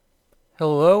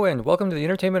Hello and welcome to the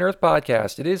Entertainment Earth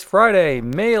podcast. It is Friday,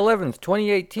 May 11th,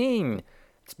 2018.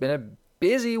 It's been a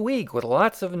busy week with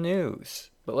lots of news.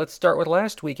 But let's start with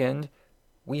last weekend.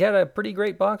 We had a pretty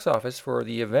great box office for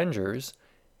The Avengers.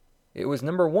 It was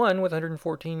number one with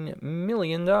 $114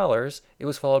 million. It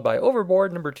was followed by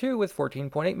Overboard, number two, with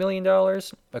 $14.8 million.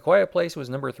 A Quiet Place was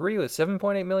number three with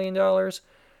 $7.8 million.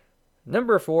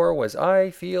 Number four was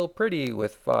I Feel Pretty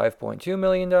with $5.2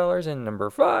 million. And number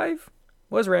five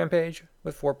was Rampage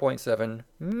with $4.7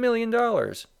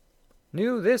 million.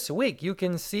 New this week, you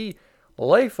can see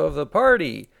Life of the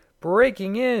Party,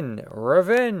 Breaking In,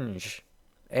 Revenge,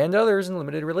 and others in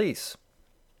limited release.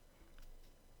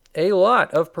 A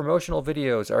lot of promotional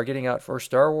videos are getting out for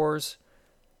Star Wars'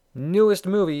 newest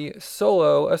movie,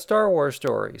 Solo, A Star Wars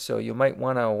Story, so you might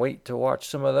want to wait to watch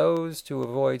some of those to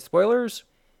avoid spoilers.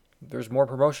 There's more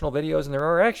promotional videos than there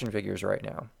are action figures right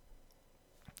now.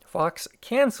 Fox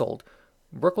canceled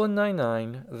Brooklyn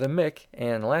Nine-Nine, The Mick,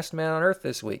 and Last Man on Earth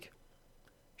this week.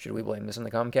 Should we blame this on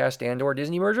the Comcast and/or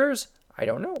Disney mergers? I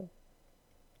don't know.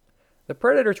 The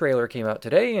Predator trailer came out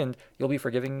today, and you'll be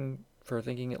forgiven for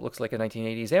thinking it looks like a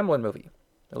 1980s Amblin movie.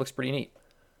 It looks pretty neat.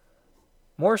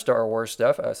 More Star Wars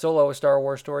stuff. Solo, A Star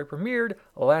Wars Story premiered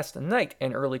last night,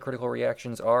 and early critical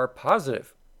reactions are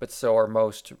positive, but so are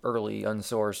most early,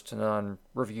 unsourced,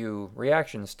 non-review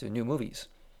reactions to new movies.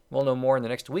 We'll know more in the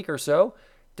next week or so.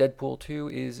 Deadpool 2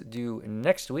 is due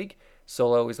next week.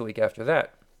 Solo is the week after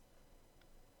that.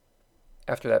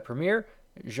 After that premiere,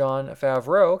 Jon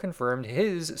Favreau confirmed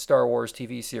his Star Wars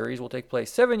TV series will take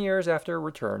place 7 years after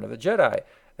Return of the Jedi.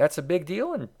 That's a big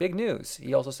deal and big news.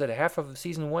 He also said half of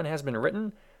Season 1 has been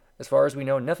written. As far as we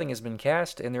know, nothing has been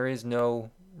cast, and there is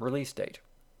no release date.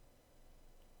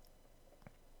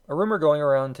 A rumor going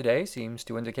around today seems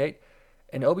to indicate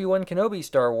an Obi-Wan Kenobi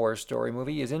Star Wars story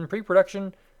movie is in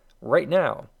pre-production right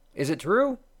now. Is it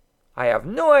true? I have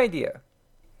no idea.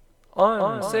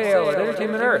 On sale at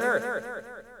Entertainment Earth.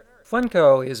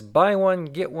 Funko is buy one,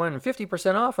 get one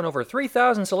 50% off on over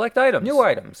 3,000 select items. New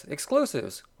items,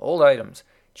 exclusives, old items.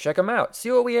 Check them out. See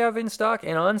what we have in stock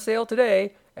and on sale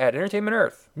today at Entertainment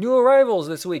Earth. New arrivals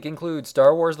this week include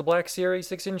Star Wars The Black Series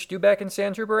 6-inch Dewback and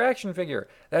Sand Trooper action figure.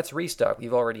 That's restock.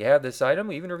 We've already had this item.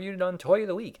 We even reviewed it on Toy of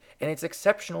the Week, and it's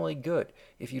exceptionally good.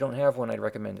 If you don't have one, I'd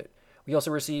recommend it. We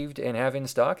also received and have in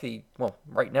stock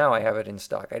right now I have it in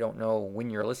stock. I don't know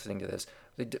when you're listening to this.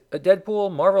 The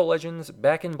Deadpool Marvel Legends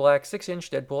Back in Black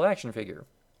 6-inch Deadpool action figure.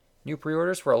 New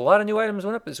pre-orders for a lot of new items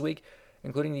went up this week,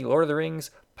 including the Lord of the Rings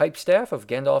pipe staff of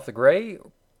Gandalf the Grey,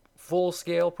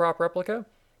 full-scale prop replica,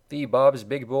 the Bob's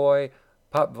Big Boy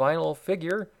pop vinyl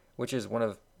figure, which is one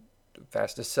of the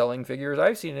fastest-selling figures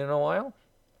I've seen in a while,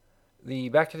 the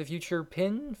Back to the Future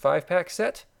pin 5-pack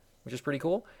set, which is pretty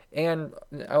cool. And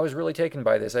I was really taken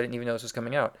by this. I didn't even know this was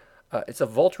coming out. It's a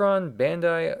Voltron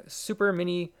Bandai Super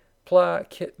Mini Pla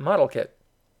kit model kit.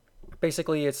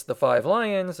 Basically, it's the 5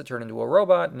 lions that turn into a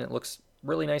robot, and it looks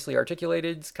really nicely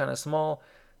articulated. It's kind of small.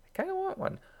 I kind of want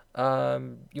one.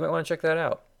 You might want to check that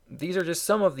out. These are just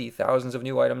some of the thousands of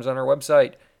new items on our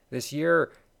website this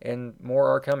year, and more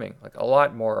are coming. Like, a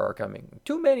lot more are coming.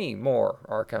 Too many more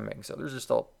are coming. So there's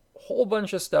just a whole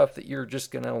bunch of stuff that you're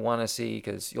just going to want to see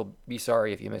because you'll be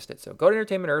sorry if you missed it. So go to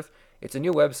Entertainment Earth. It's a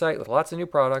new website with lots of new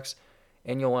products,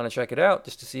 and you'll want to check it out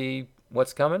just to see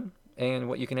what's coming and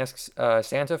what you can ask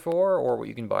Santa for, or what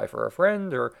you can buy for a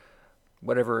friend, or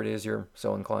whatever it is you're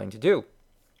so inclined to do.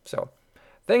 So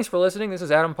thanks for listening. This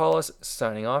is Adam Paulus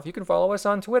signing off. You can follow us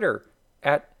on Twitter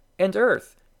at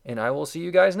EntEarth, and I will see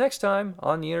you guys next time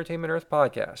on the Entertainment Earth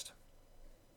podcast.